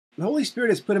The Holy Spirit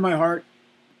has put in my heart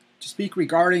to speak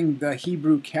regarding the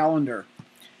Hebrew calendar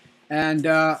and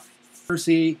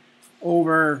mercy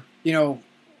over,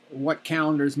 what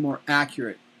calendar is more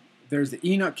accurate. There's the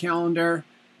Enoch calendar.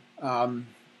 I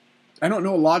don't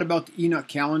know a lot about the Enoch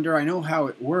calendar. I know how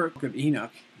it worked of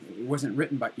Enoch. It wasn't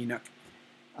written by Enoch.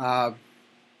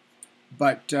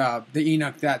 But the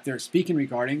Enoch that they're speaking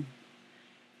regarding,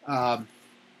 that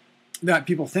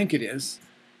people think it is,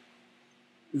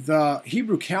 the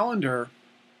Hebrew calendar,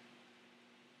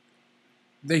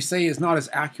 they say is not as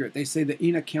accurate. They say the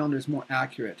Enoch calendar is more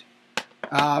accurate.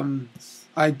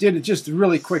 I did just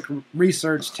really quick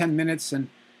research, 10 minutes, and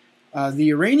the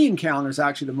Iranian calendar is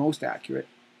actually the most accurate,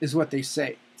 is what they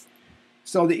say.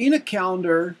 So the Enoch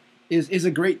calendar is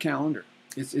a great calendar.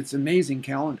 It's an amazing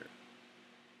calendar.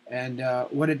 And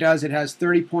what it does, it has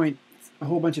 30 point, a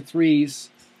whole bunch of threes,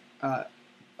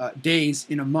 days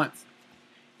in a month.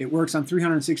 It works on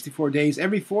 364 days.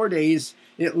 Every 4 days,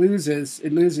 it loses.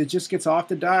 It just gets off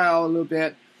the dial a little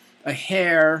bit, a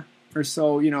hair or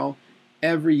so,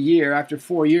 every year. After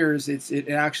 4 years, it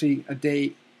actually, a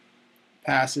day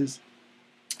passes.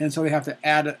 And so they have to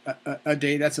add a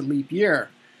day. That's a leap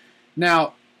year.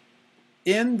 Now,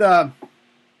 in the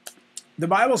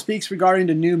Bible speaks regarding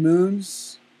the new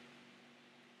moons,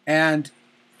 and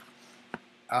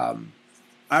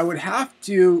I would have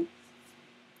to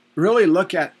really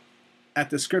look at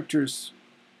the scriptures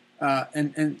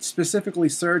and specifically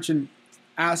search and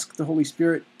ask the Holy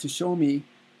Spirit to show me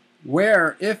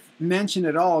where, if mentioned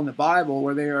at all in the Bible,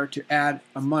 where they are to add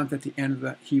a month at the end of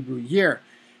the Hebrew year.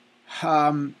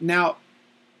 Now,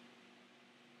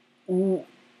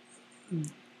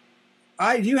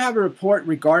 I do have a report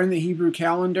regarding the Hebrew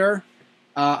calendar.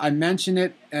 I mention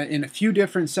it in a few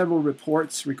different several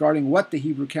reports regarding what the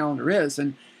Hebrew calendar is.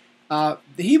 And the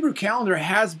Hebrew calendar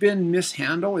has been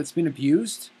mishandled. It's been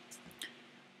abused.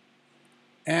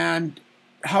 And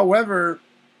however,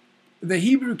 the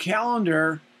Hebrew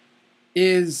calendar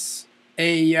is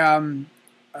a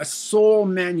soul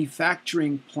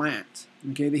manufacturing plant.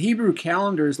 Okay, the Hebrew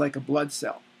calendar is like a blood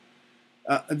cell.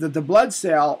 The blood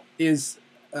cell is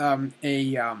a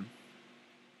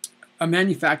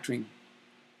manufacturing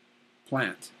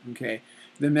plant. Okay,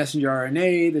 the messenger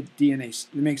RNA, the DNA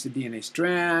makes the DNA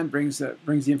strand, brings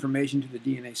the information to the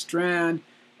DNA strand,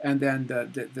 and then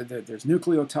there's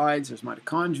nucleotides, there's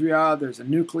mitochondria, there's a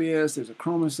nucleus, there's a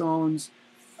chromosomes,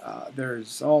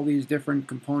 there's all these different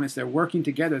components. They're working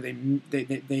together. They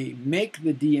make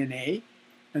the DNA,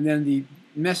 and then the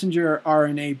messenger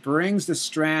RNA brings the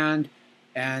strand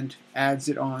and adds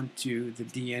it on to the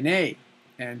DNA,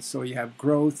 and so you have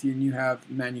growth and you have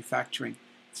manufacturing.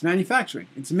 It's manufacturing.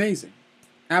 It's amazing.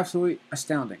 Absolutely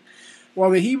astounding. Well,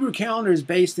 the Hebrew calendar is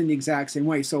based in the exact same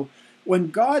way. So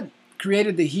when God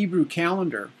created the Hebrew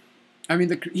calendar, I mean,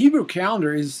 the Hebrew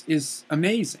calendar is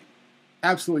amazing.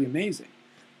 Absolutely amazing.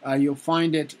 You'll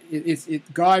find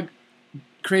God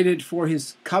created it for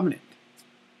his covenant.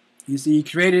 You see, he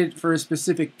created it for a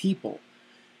specific people.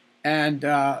 And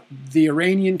the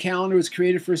Iranian calendar was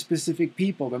created for a specific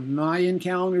people. The Mayan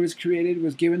calendar was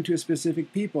given to a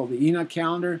specific people. The Enoch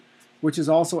calendar, which is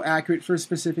also accurate for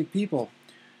specific people.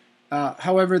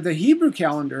 However, the Hebrew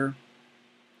calendar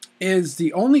is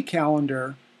the only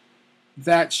calendar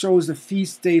that shows the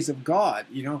feast days of God,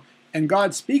 and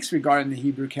God speaks regarding the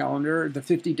Hebrew calendar, the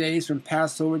 50 days from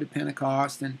Passover to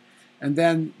Pentecost, and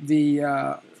then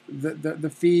the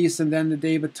feast, and then the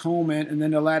Day of Atonement, and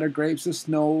then the latter grapes, the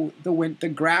snow, the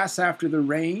grass after the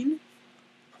rain,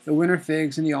 the winter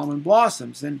figs, and the almond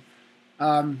blossoms. And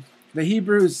the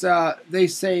Hebrews, they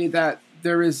say that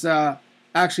there is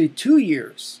actually 2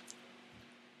 years.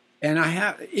 And I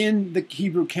have in the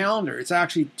Hebrew calendar, it's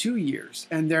actually 2 years,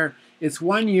 and it's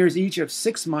 1 year each of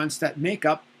 6 months that make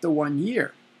up the 1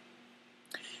 year.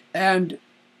 And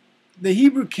the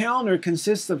Hebrew calendar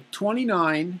consists of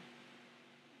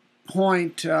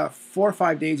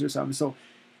 29.45 days or something. So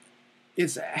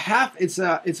it's about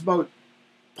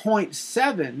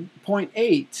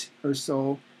 0.8 or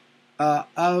so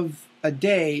of a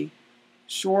day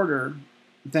shorter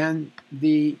than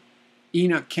the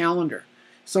Enoch calendar.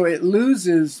 So it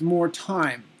loses more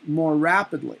time more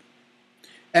rapidly.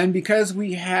 And because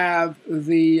we have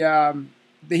the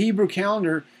Hebrew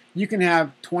calendar, you can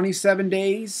have 27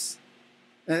 days.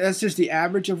 That's just the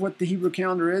average of what the Hebrew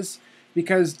calendar is.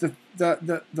 Because the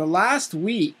last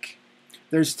week,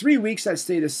 there's 3 weeks that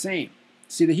stay the same.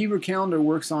 See, the Hebrew calendar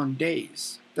works on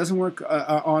days. It doesn't work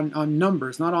on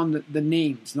numbers, not on the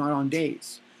names, not on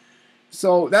days.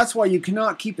 So that's why you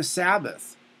cannot keep a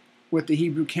Sabbath with the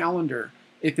Hebrew calendar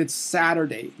if it's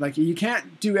Saturday. Like, you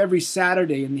can't do every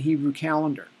Saturday in the Hebrew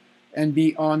calendar and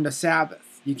be on the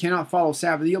Sabbath. You cannot follow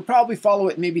Sabbath. You'll probably follow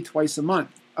it maybe twice a month,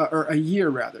 or a year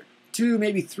rather. 2,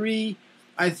 maybe 3,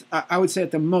 I would say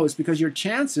at the most, because your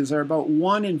chances are about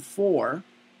 1 in 4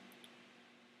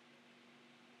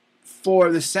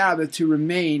 for the Sabbath to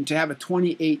remain, to have a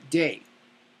 28-day.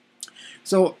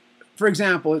 So, for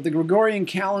example, the Gregorian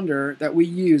calendar that we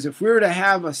use, if we were to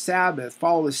have a Sabbath,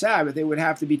 follow the Sabbath, it would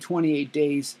have to be 28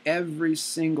 days every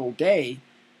single day,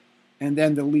 and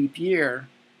then the leap year,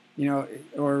 you know,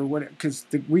 or what? Because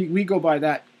we go by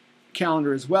that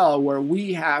calendar as well, where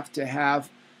we have to have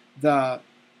the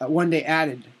 1 day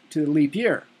added to the leap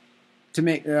year to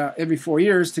make every 4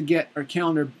 years to get our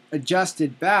calendar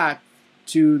adjusted back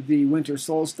to the winter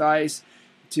solstice,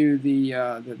 to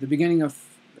the beginning of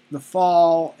the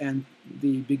fall and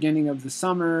the beginning of the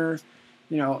summer,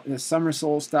 you know, the summer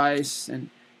solstice,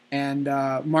 and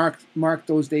mark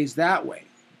those days that way,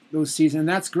 those seasons. And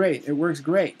that's great. It works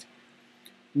great.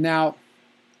 Now,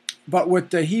 but with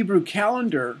the Hebrew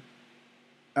calendar,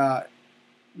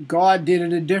 God did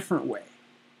it a different way,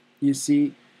 you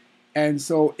see. And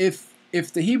so if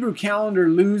the Hebrew calendar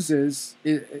loses,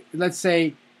 let's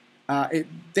say,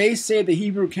 they say the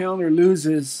Hebrew calendar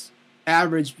loses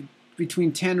average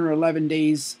between 10 or 11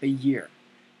 days a year.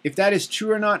 If that is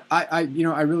true or not, I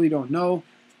really don't know,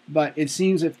 but it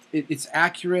seems if it's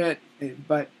accurate.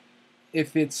 But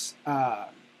if it's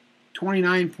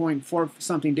 29.4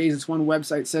 something days, this one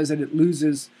website says that it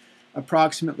loses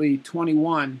approximately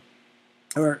 21,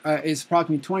 or it's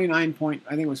approximately 29 point,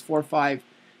 I think it was 45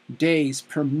 days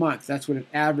per month. That's what it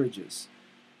averages.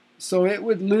 So it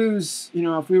would lose, you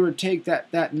know, if we were to take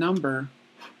that number,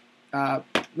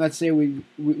 let's say we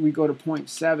go to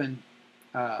 0.7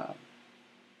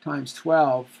 times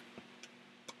 12,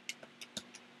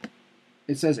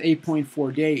 it says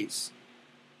 8.4 days.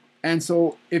 And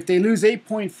so if they lose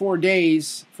 8.4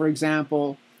 days, for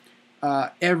example,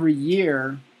 every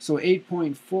year, so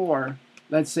 8.4,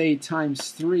 let's say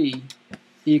times 3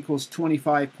 equals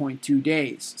 25.2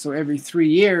 days. So every 3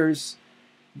 years,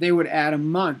 they would add a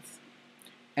month,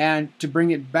 and to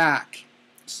bring it back.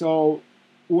 So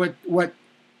what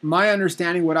my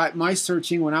understanding, my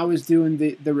searching when I was doing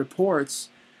the reports,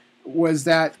 was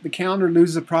that the calendar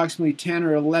loses approximately 10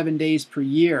 or 11 days per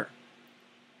year.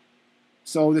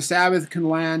 So the Sabbath can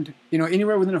land, you know,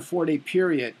 anywhere within a 4-day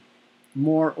period,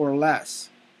 more or less.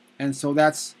 And so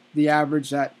that's the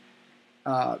average that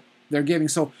they're giving.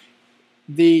 So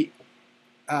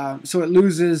so it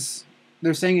loses,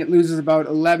 they're saying it loses about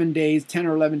 11 days, 10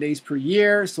 or 11 days per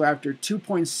year. So after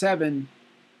 2.7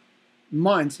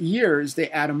 years, they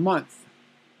add a month,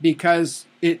 because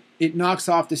it knocks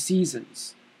off the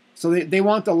seasons. So they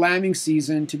want the lambing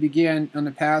season to begin on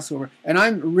the Passover. And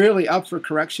I'm really up for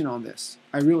correction on this.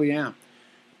 I really am.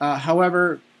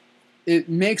 However, it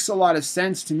makes a lot of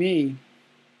sense to me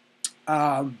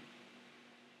that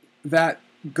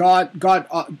God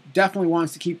definitely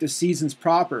wants to keep the seasons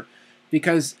proper,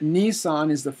 because Nisan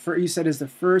is he said is the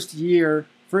first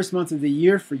month of the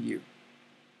year for you.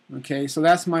 Okay, so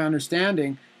that's my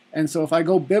understanding. And so if I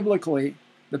go biblically,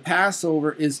 the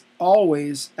Passover is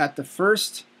always at the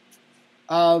first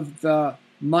of the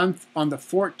month. On the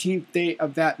 14th day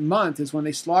of that month is when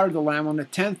they slaughter the lamb. On the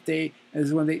 10th day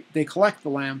is when they collect the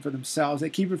lamb for themselves. They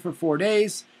keep it for 4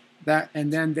 days,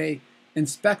 and then they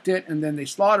inspect it, and then they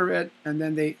slaughter it, and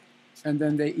then they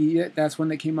eat it. That's when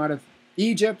they came out of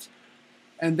Egypt.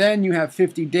 And then you have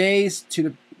 50 days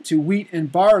to wheat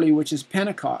and barley, which is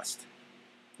Pentecost.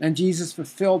 And Jesus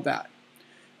fulfilled that.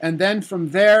 And then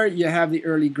from there, you have the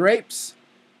early grapes.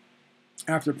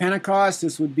 After Pentecost,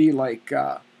 this would be like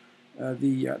the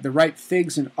ripe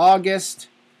figs in August.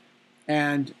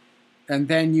 And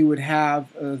then you would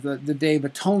have the Day of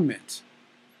Atonement.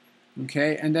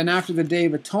 Okay, and then after the Day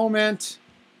of Atonement,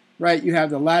 right, you have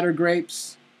the latter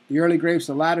grapes, the early grapes,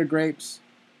 the latter grapes.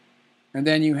 And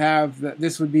then you have,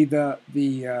 this would be the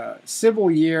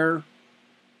civil year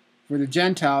for the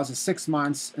Gentiles, the 6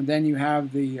 months. And then you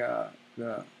have the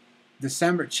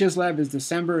December, Chislev is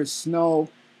December, is snow,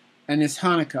 and it's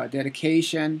Hanukkah,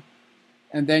 dedication.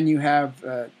 And then you have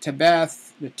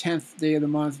Tebeth, the 10th day of the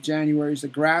month. January is the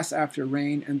grass after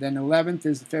rain. And then 11th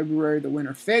is February, the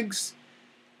winter figs.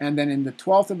 And then in the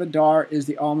 12th of Adar is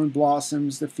the almond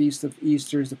blossoms, the feast of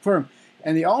Easter is the Purim.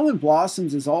 And the almond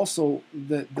blossoms is also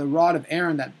the rod of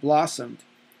Aaron that blossomed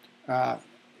out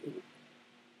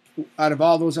of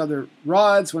all those other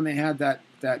rods when they had that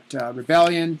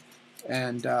rebellion.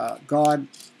 And God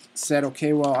said,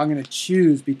 okay, well, I'm going to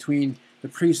choose between the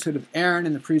priesthood of Aaron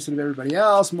and the priesthood of everybody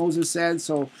else. Moses said,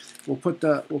 so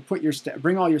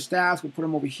bring all your staffs, we'll put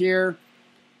them over here,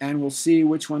 and we'll see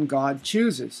which one God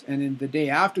chooses. And in the day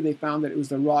after they found that it was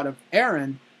the rod of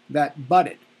Aaron, that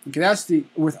budded. Okay, that's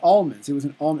with almonds. It was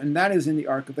an almond, and that is in the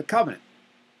Ark of the Covenant.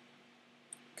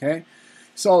 Okay,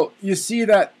 so you see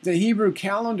that the Hebrew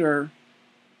calendar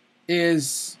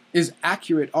is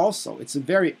accurate also. It's a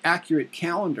very accurate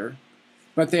calendar,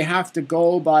 but they have to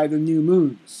go by the new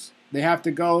moons. They have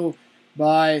to go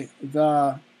by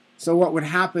the... So what would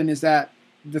happen is that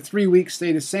the 3 weeks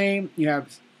stay the same. You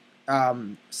have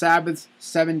Sabbath,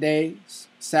 7 days,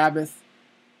 Sabbath,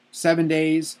 7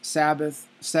 days, Sabbath,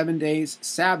 7 days,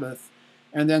 Sabbath,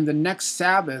 and then the next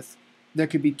Sabbath, there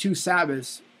could be 2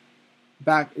 Sabbaths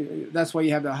back. That's why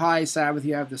you have the high Sabbath,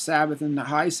 you have the Sabbath and the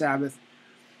high Sabbath,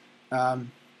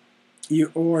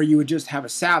 you would just have a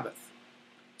Sabbath.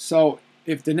 So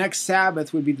if the next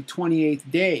Sabbath would be the 28th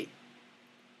day,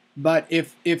 but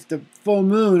if the full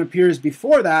moon appears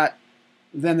before that,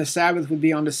 then the Sabbath would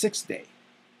be on the 6th day.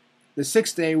 The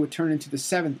 6th day would turn into the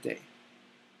 7th day.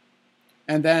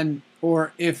 And then,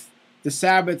 or if the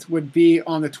Sabbath would be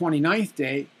on the 29th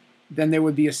day, then there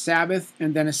would be a Sabbath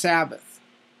and then a Sabbath.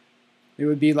 It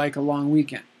would be like a long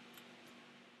weekend.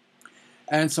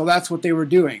 And so that's what they were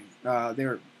doing. They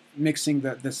were mixing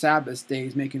the Sabbath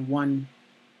days, making one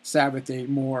Sabbath day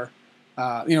more,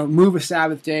 move a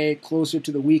Sabbath day closer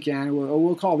to the weekend.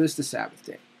 We'll call this the Sabbath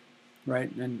day,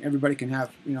 right? And everybody can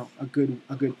have, a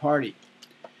good party.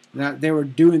 That they were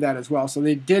doing that as well. So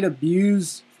they did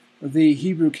abuse the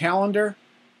Hebrew calendar.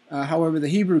 However, the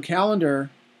Hebrew calendar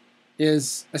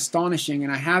is astonishing,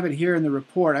 and I have it here in the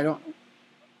report. I don't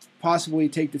possibly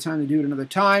take the time to do it another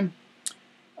time,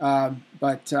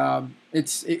 but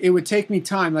it would take me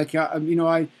time. Like I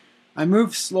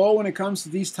move slow when it comes to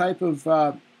these type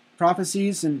of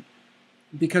prophecies, and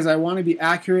because I want to be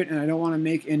accurate and I don't want to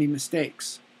make any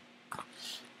mistakes.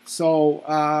 So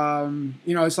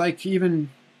it's like even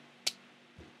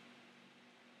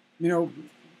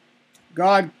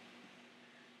God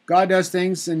does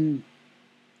things in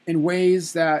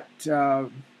ways that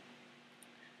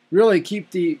really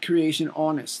keep the creation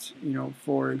honest.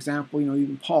 For example,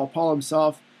 even Paul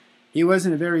himself, he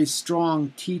wasn't a very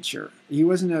strong teacher. He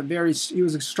was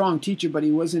a strong teacher, but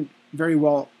he wasn't very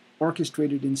well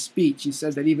orchestrated in speech. He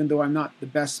says that even though I'm not the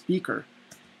best speaker,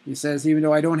 he says even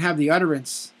though I don't have the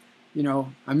utterance,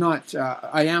 I'm not.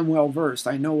 I am well versed.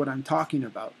 I know what I'm talking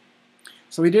about.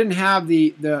 So he didn't have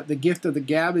the gift of the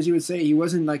gab, as you would say. He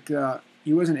wasn't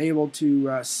able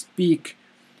to speak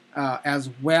as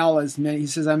well as many. He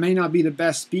says, I may not be the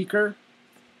best speaker,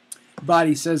 but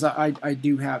he says I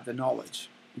do have the knowledge.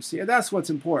 You see, that's what's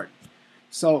important.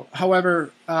 So,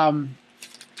 however, I'm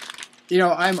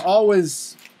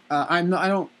always I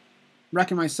don't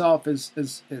reckon myself as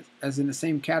in the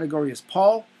same category as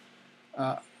Paul.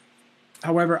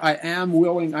 However, I am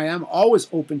always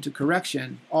open to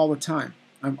correction all the time.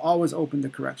 I'm always open to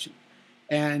correction.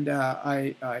 And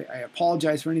I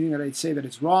apologize for anything that I say that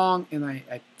is wrong, and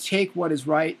I take what is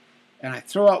right, and I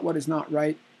throw out what is not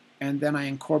right, and then I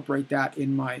incorporate that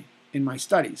in my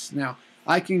studies. Now,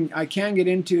 I can get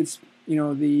into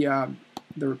the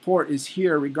report is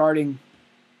here regarding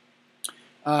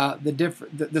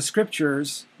the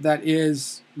scriptures that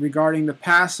is regarding the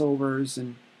Passovers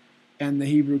and the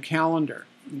Hebrew calendar.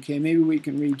 Okay, maybe we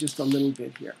can read just a little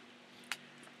bit here.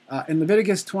 In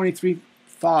Leviticus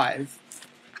 23:5,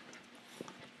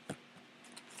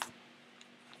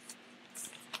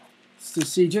 to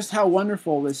see just how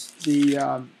wonderful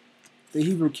the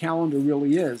Hebrew calendar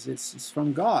really is. It's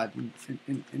from God,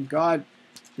 and God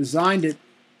designed it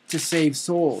to save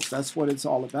souls. That's what it's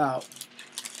all about.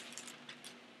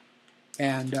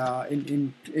 And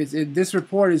this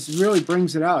report really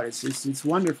brings it out. It's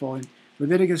wonderful. And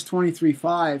Leviticus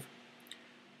 23:5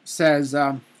 says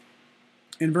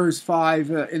in verse 5,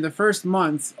 in the first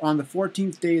month, on the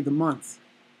 14th day of the month,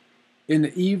 in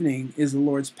the evening is the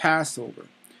Lord's Passover.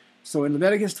 So in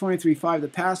Leviticus 23:5, the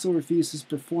Passover feast is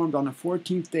performed on the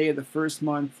 14th day of the first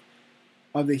month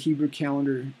of the Hebrew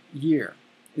calendar year.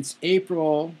 It's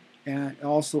April and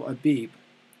also Abib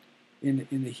in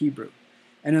the Hebrew.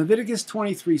 And Leviticus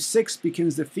 23:6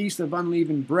 begins the Feast of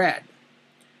Unleavened Bread.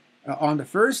 On the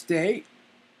first day,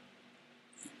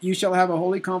 you shall have a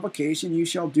holy convocation, you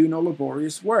shall do no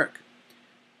laborious work.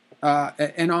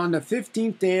 And on the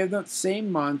 15th day of the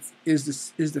same month is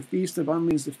the Feast of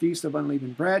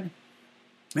Unleavened Bread.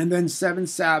 And then 7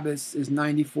 Sabbaths is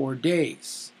 94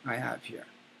 days I have here.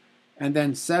 And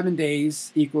then 7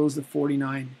 days equals the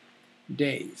 49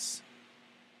 days.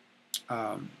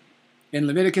 In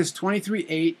Leviticus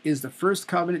 23:8 is the first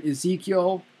covenant,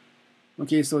 Ezekiel.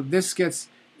 Okay, so this gets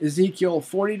Ezekiel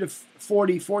 14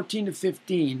 to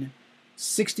 15,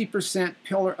 60%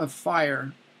 pillar of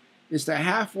fire is the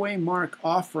halfway mark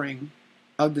offering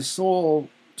of the soul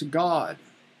to God.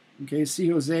 Okay, see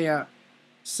Hosea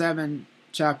 7,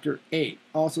 chapter 8.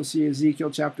 Also see Ezekiel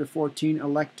chapter 14,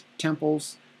 elect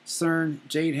temples, CERN,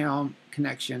 Jade Helm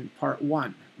connection, part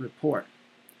 1, report.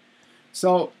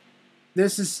 So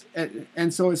this is,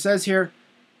 and so it says here,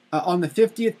 on the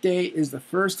 50th day is the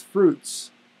first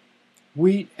fruits,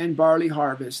 wheat and barley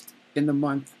harvest in the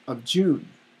month of June,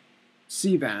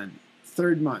 Sivan,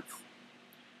 3rd month.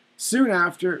 Soon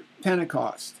after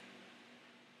Pentecost,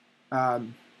 for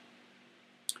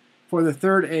the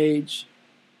third age,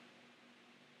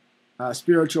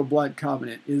 spiritual blood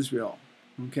covenant, Israel.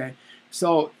 Okay,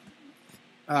 so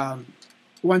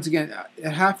once again, I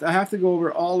have to go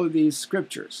over all of these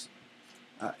scriptures.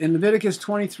 In Leviticus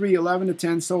 23, 11 to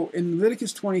 10, so in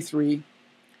Leviticus 23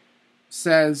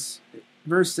 says,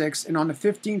 verse 6, and on the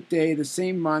 15th day, the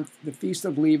same month, the feast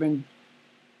of leaven,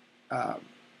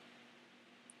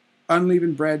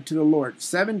 unleavened bread to the Lord.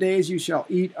 7 days you shall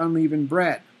eat unleavened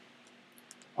bread.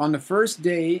 On the first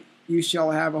day you shall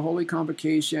have a holy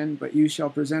convocation, but you shall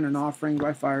present an offering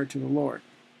by fire to the Lord.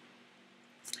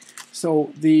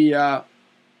 So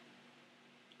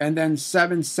and then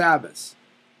 7 Sabbaths.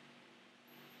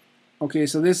 Okay,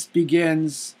 so this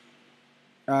begins,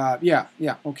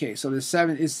 okay, so the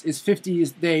 7 is 50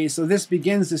 days, so this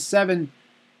begins the 7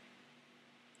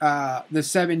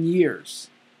 years,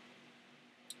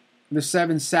 the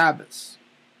 7 Sabbaths.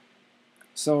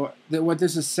 So what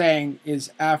this is saying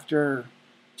is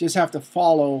just have to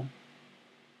follow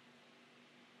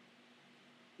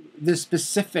this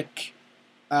specific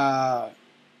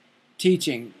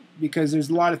teaching, because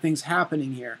there's a lot of things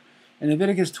happening here. In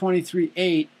Leviticus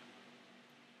 23:8,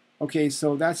 okay,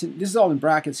 so this is all in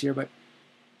brackets here, but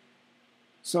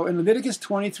so in Leviticus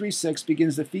 23:6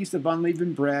 begins the Feast of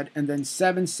Unleavened Bread, and then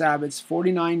 7 Sabbaths,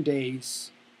 49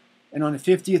 days, and on the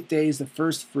 50th day is the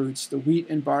first fruits, the wheat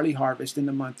and barley harvest in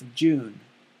the month of June.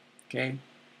 Okay,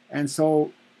 and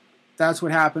so that's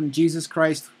what happened. Jesus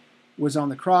Christ was on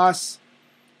the cross,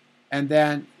 and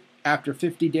then after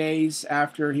 50 days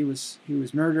after he was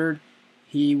murdered,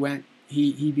 he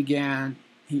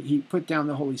put down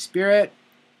the Holy Spirit,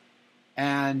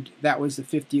 and that was the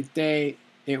 50th day.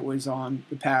 It was on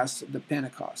the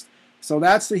Pentecost. So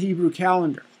that's the Hebrew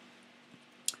calendar,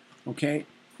 okay,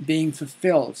 being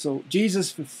fulfilled. So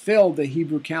Jesus fulfilled the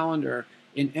Hebrew calendar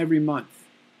in every month.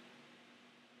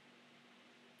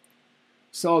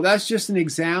 So that's just an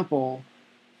example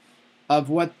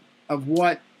of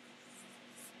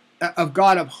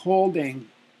God upholding,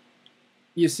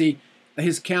 you see,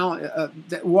 his calendar.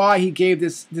 Why he gave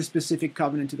this specific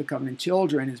covenant to the covenant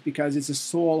children is because it's a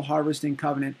soul harvesting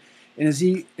covenant. And as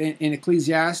in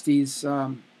Ecclesiastes,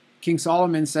 King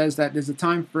Solomon says that there's a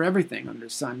time for everything under the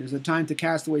sun. There's a time to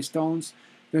cast away stones.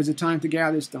 There's a time to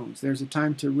gather stones. There's a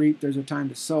time to reap. There's a time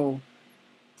to sow.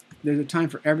 There's a time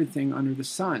for everything under the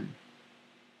sun.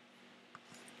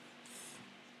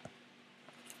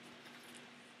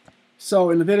 So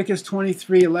in Leviticus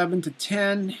 23, 11 to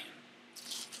 10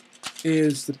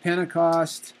 is the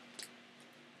Pentecost.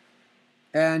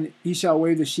 And he shall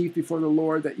wave the sheaf before the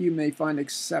Lord, that you may find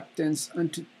acceptance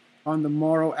on the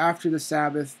morrow after the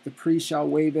Sabbath. The priest shall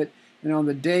wave it. And on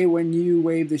the day when you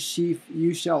wave the sheaf,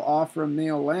 you shall offer a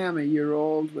male lamb, a year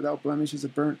old, without blemish, as a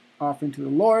burnt offering to the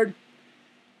Lord,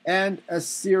 and a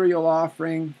cereal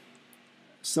offering.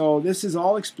 So this is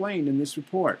all explained in this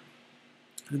report.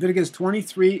 Leviticus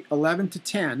 23, 11 to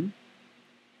 10,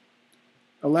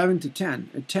 11 to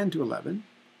 10, 10 to 11,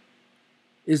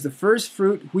 is the first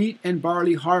fruit wheat and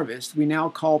barley harvest we now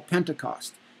call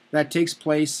Pentecost. That takes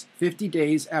place 50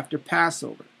 days after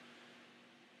Passover.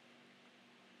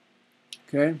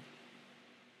 Okay?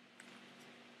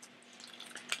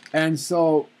 And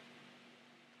so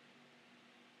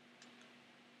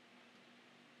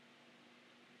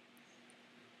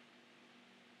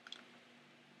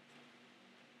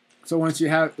once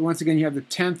again you have the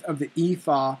 10th of the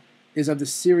ephah is of the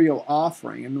cereal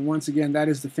offering, and once again that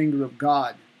is the finger of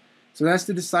God. So that's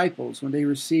the disciples when they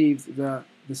received the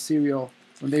cereal,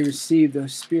 when they received the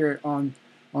Spirit on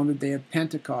the day of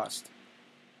Pentecost.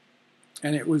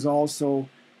 And it was also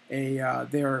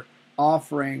their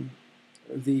offering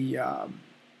the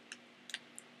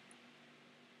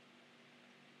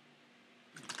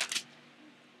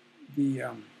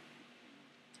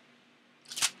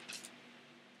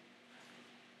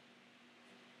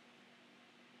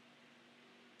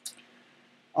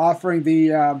offering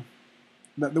the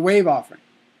wave offering,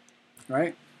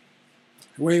 right?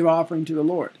 The wave offering to the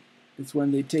Lord. It's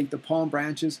when they take the palm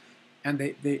branches and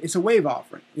it's a wave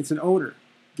offering. It's an odor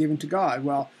given to God.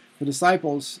 Well, the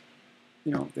disciples,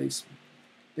 you know, they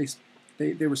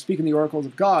were speaking the oracles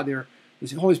of God. The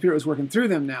Holy Spirit was working through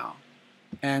them now,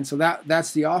 And so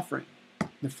that's the offering,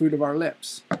 the fruit of our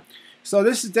lips. So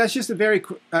that's just a very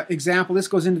quick example. This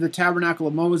goes into the tabernacle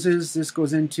of Moses. This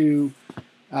goes into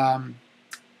the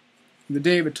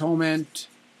Day of Atonement,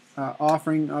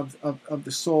 offering of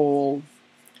the soul,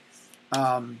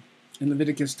 in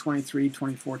Leviticus 23,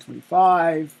 24,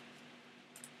 25.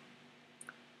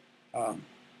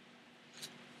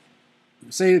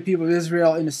 Say to the people of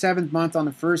Israel, in the 7th month, on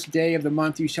the 1st day of the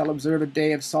month, you shall observe a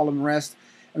day of solemn rest,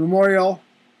 a memorial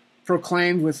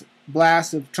proclaimed with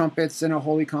blasts of trumpets and a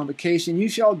holy convocation. You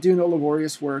shall do no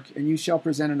laborious work, and you shall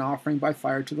present an offering by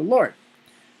fire to the Lord.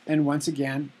 And once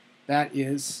again, that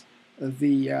is that's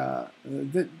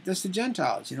the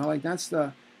Gentiles. Like that's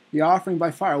the offering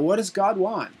by fire. What does God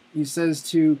want? He says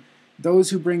to those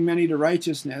who bring many to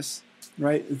righteousness,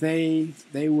 right? They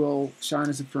will shine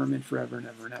as a firmament forever and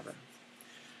ever and ever.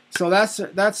 So that's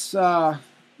just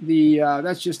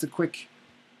a quick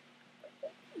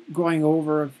going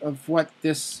over of what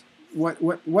the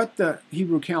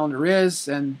Hebrew calendar is,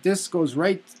 and this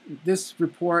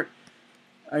report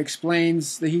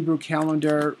explains the Hebrew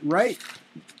calendar right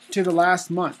to the last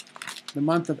month, the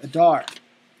month of Adar.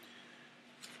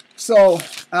 So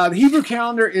the Hebrew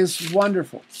calendar is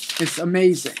wonderful. It's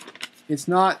amazing. It's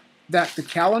not that the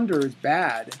calendar is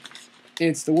bad.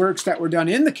 It's the works that were done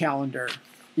in the calendar,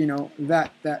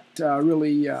 that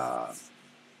really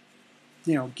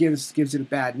gives it a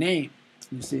bad name.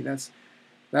 You see, that's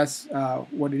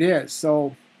what it is.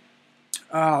 So,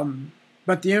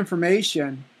 but the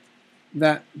information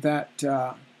that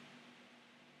the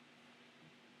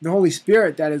Holy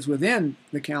Spirit that is within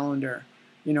the calendar,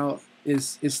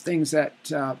 is things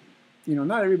that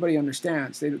not everybody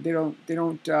understands. They don't.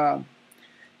 The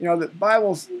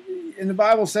Bible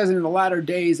says in the latter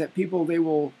days that people they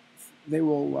will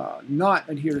not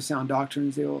adhere to sound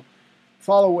doctrines. They will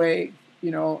fall away.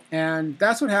 And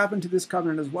that's what happened to this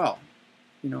covenant as well.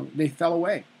 They fell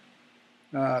away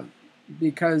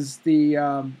because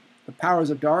the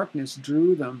powers of darkness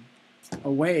drew them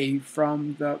away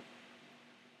from the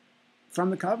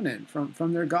covenant,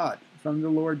 from their God, from the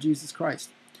Lord Jesus Christ.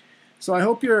 So I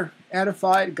hope you're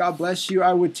edified. God bless you.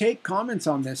 I would take comments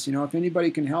on this. If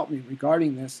anybody can help me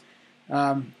regarding this,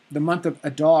 the month of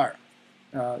Adar,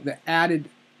 the added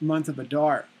month of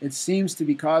Adar, it seems to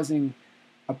be causing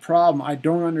a problem. I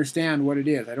don't understand what it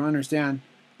is. I don't understand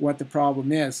what the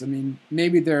problem is. I mean,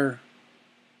 maybe they're,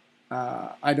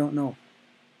 I don't know.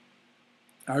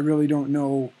 I really don't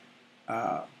know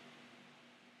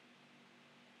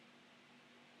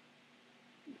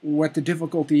what the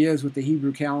difficulty is with the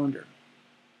Hebrew calendar.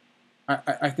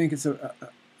 I think it's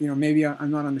maybe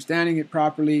I'm not understanding it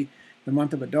properly. The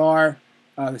month of Adar,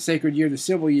 the sacred year, the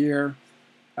civil year.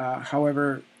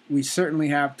 However, we certainly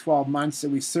have 12 months, so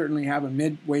we certainly have a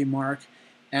midway mark,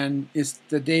 and it's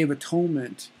the Day of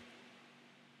Atonement.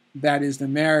 That is the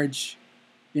marriage.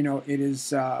 It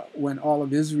is when all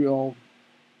of Israel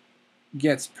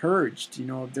gets purged,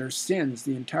 of their sins,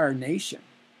 the entire nation.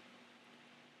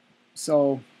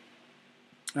 So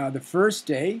the first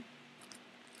day,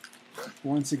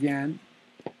 once again,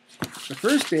 the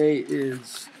first day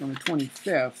is on the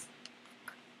 25th.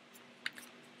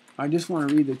 I just want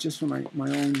to read it just for my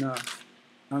own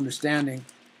understanding.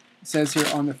 It says here,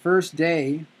 on the first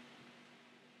day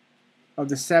of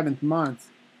the 7th month.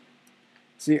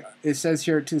 See, it says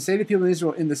here, to say to the people of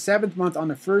Israel, in the 7th month, on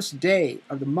the first day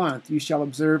of the month, you shall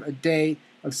observe a day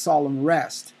of solemn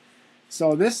rest.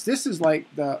 So this is like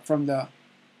it's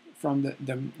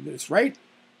right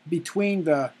between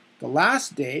the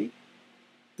last day,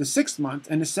 the 6th month,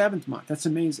 and the 7th month. That's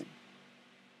amazing.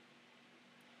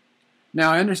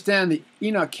 Now, I understand the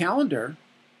Enoch calendar,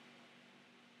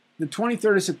 the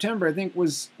 23rd of September, I think,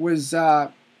 was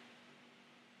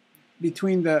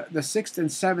between the 6th and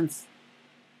 7th,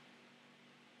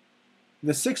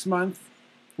 the 6th month,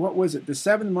 what was it? The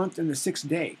 7th month and the 6th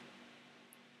day.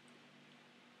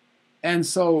 And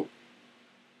so,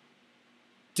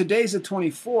 today's the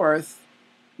 24th,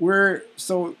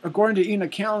 so according to Enoch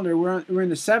calendar, we're in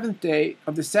the 7th day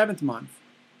of the 7th month.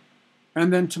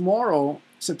 And then tomorrow,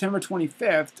 September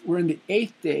 25th, we're in the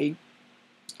 8th day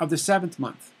of the 7th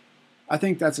month. I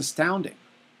think that's astounding,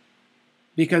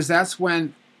 because that's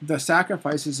when the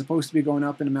sacrifice is supposed to be going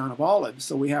up in the Mount of Olives.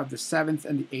 So we have the 7th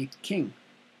and the 8th king.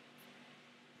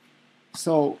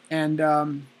 So, and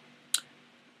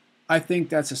I think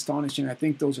that's astonishing. I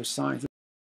think those are signs.